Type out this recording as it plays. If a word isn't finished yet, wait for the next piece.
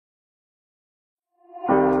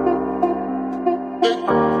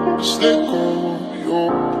Just let go of your.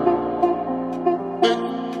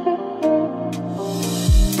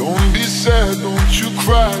 Don't be sad, don't you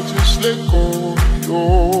cry, just let go of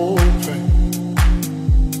your pain.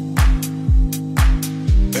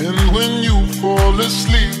 And when you fall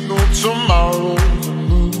asleep, no tomorrow's a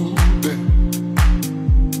new day.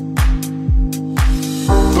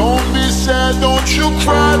 Don't be sad, don't you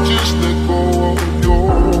cry, just let go of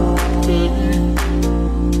your pain.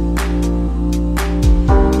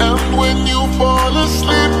 And when you fall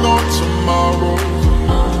asleep, no tomorrow's a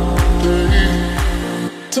new day.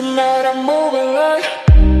 Tonight I'm moving like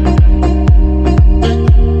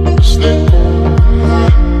just let go.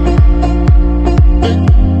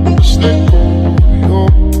 Just let go.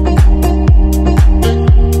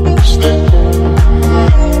 Just let go.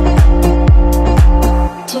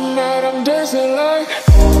 Tonight I'm dancing like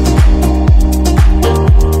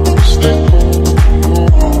just let go.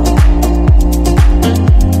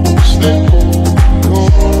 Just let go.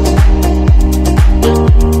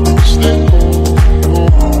 Just let go.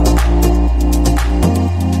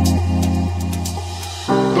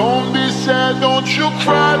 Don't be sad, don't you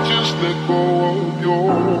cry, just let go of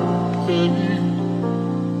your pain.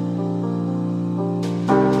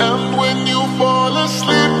 And when you fall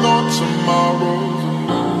asleep, no tomorrow's a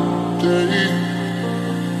new day.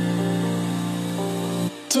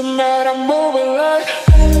 Tonight I'm moving like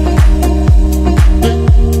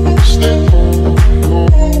just let go.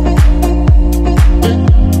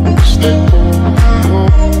 Just let go.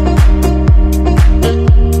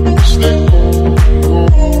 Just let go.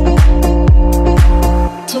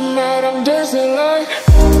 Tonight I'm dancing like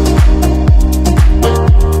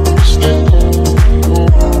just let go.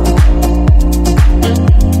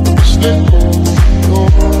 Just let go.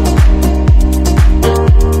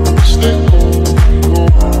 Just let go.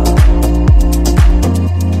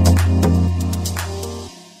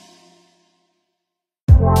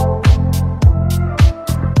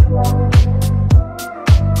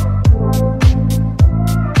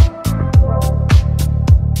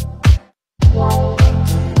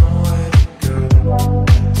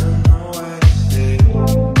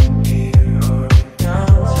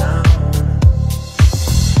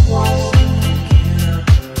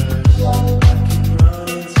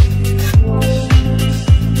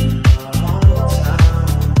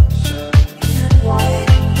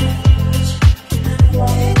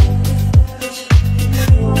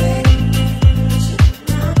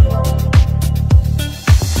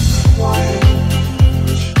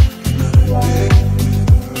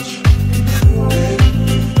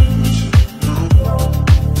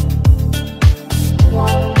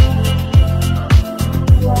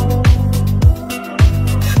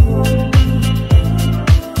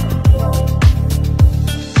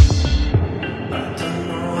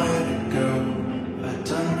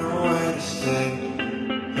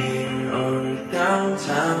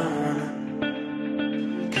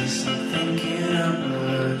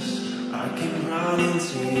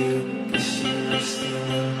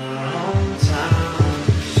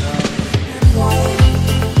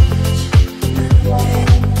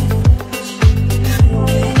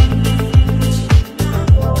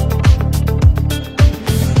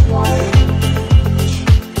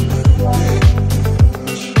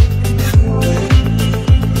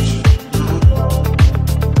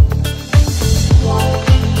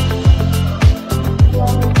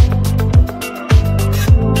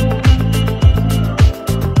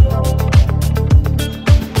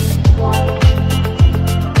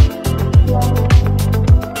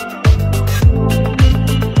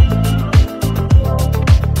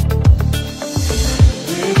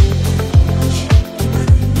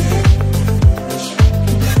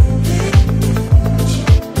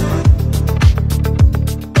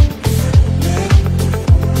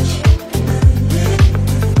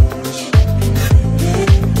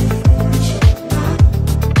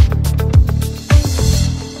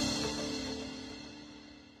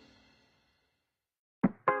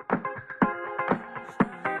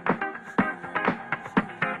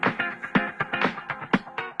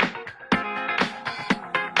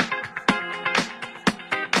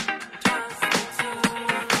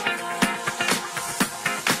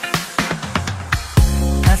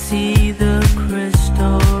 see the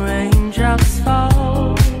crystal raindrops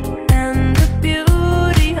fall, and the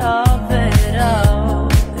beauty of it all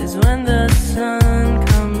is when the sun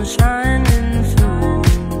comes shining through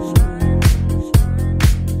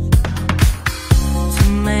to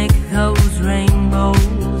make those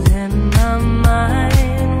rainbows in my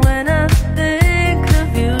mind. When I think of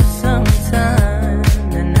you sometime,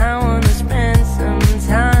 and I wanna spend some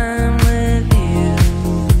time with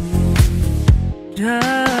you.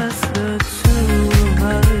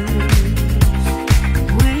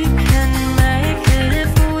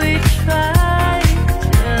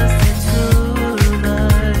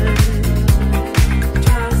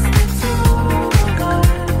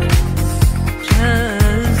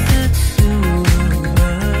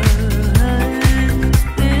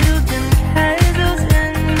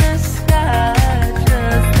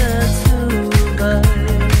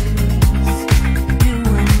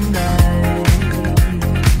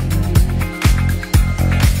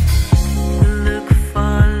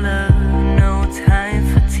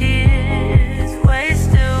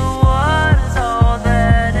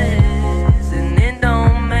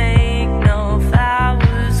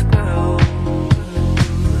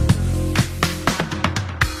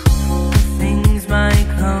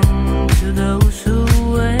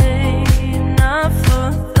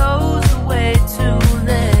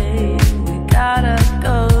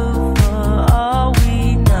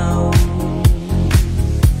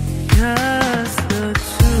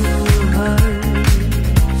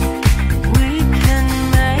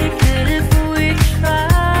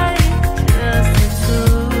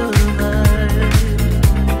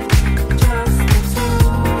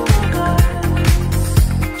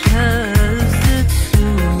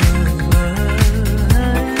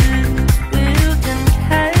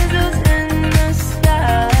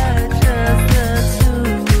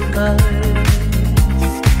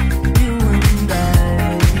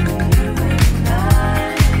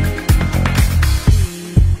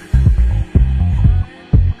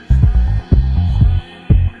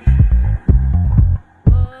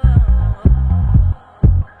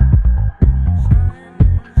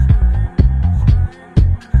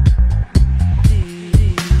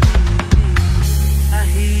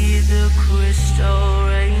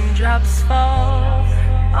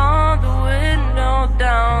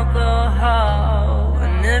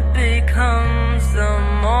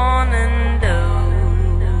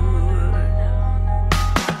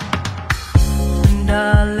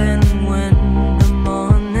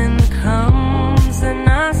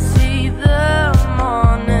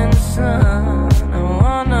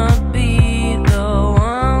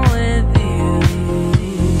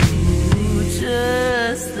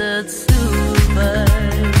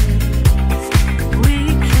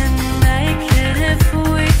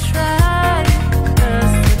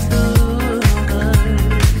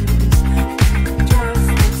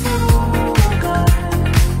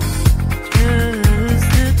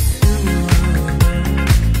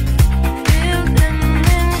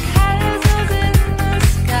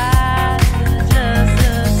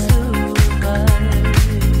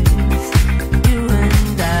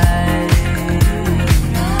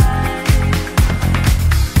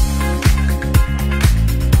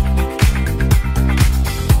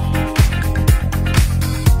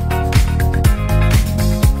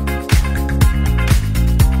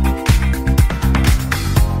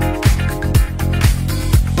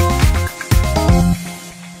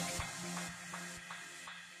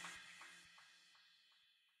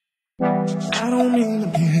 I don't mean to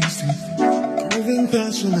be hasty, moving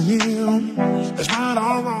fast when I am. That's right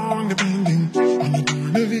or wrong, depending on your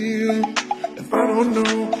point of view. If I don't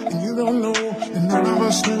know, and you don't know, and none of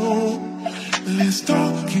us know, let's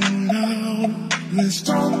talk it out. Let's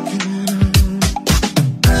talk it out.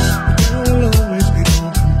 There'll always be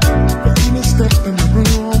open, but when you step in the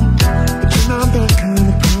room, but you're not that kind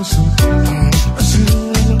of person I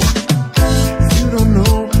assume. If you don't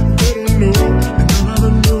know, they don't know, and none of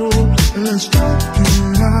them know. Let's talk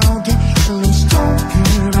it out. Let's talk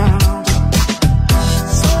it out.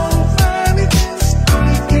 So many things I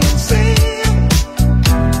can say.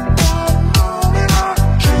 One moment I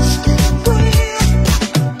just can't breathe.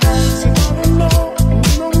 So I don't know,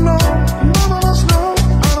 you don't know, none of us know.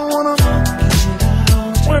 I don't wanna talk it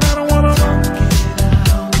out. When I don't wanna talk it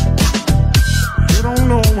out. You don't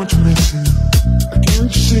know what you're missing.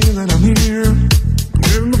 Can't you see that I'm here? I'm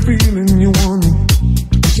getting the feeling you want me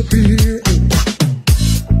to disappear.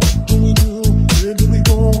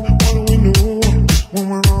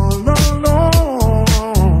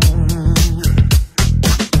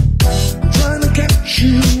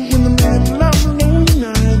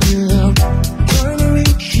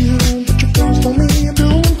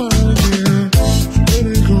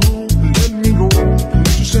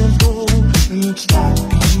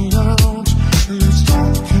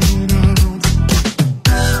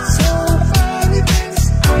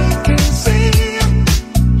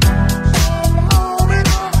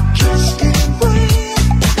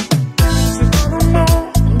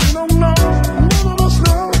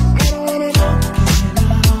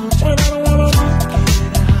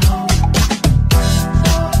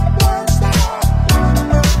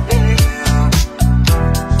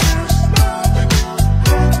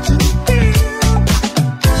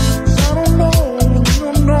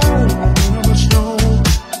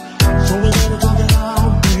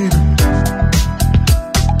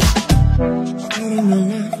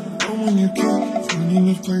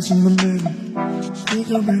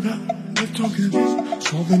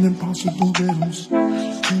 Solving impossible riddles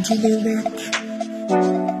into the wreck,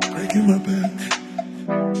 breaking my back,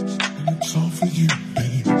 and it's all for you,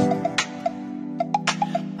 baby.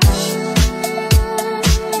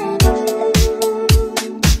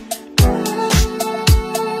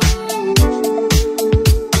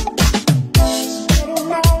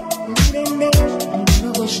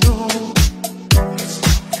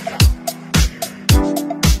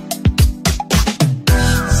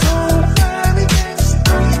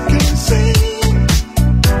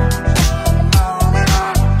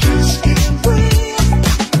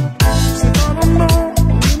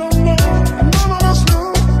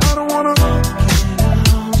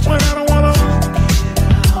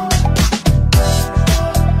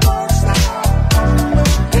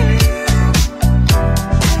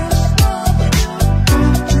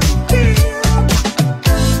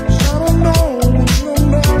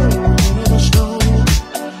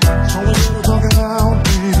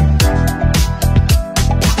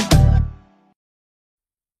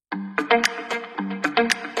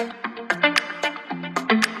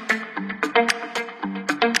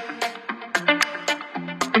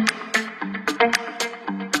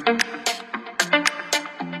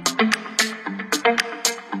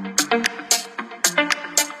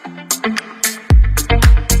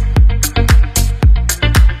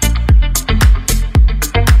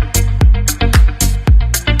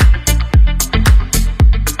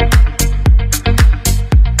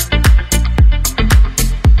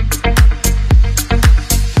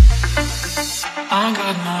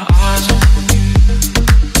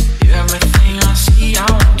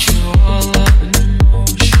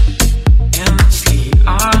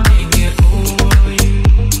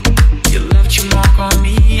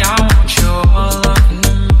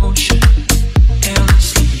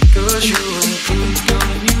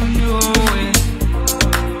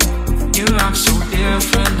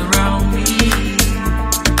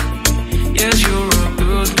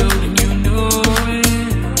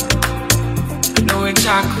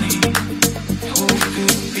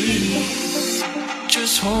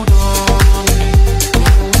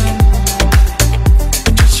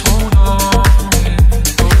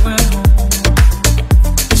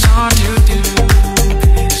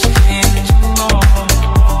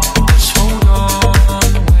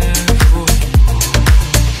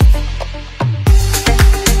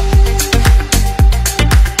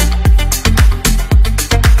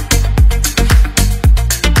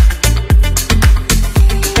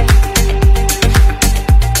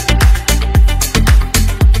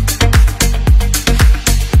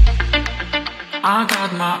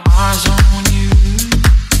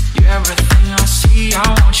 everything I see. I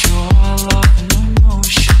want your love and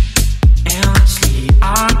emotion. Endlessly,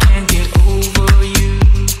 I can't get over you.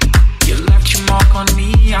 You left your mark on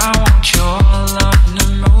me. I want your love and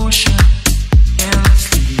emotion.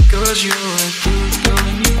 Endlessly, cause you're a good girl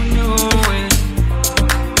and you know it.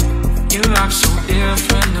 You act so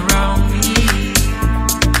different around me.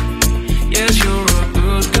 Yes, you're a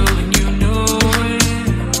good girl and you know it.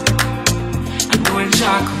 I know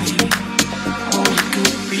exactly who you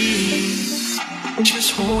could be.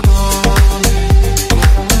 Just hold on.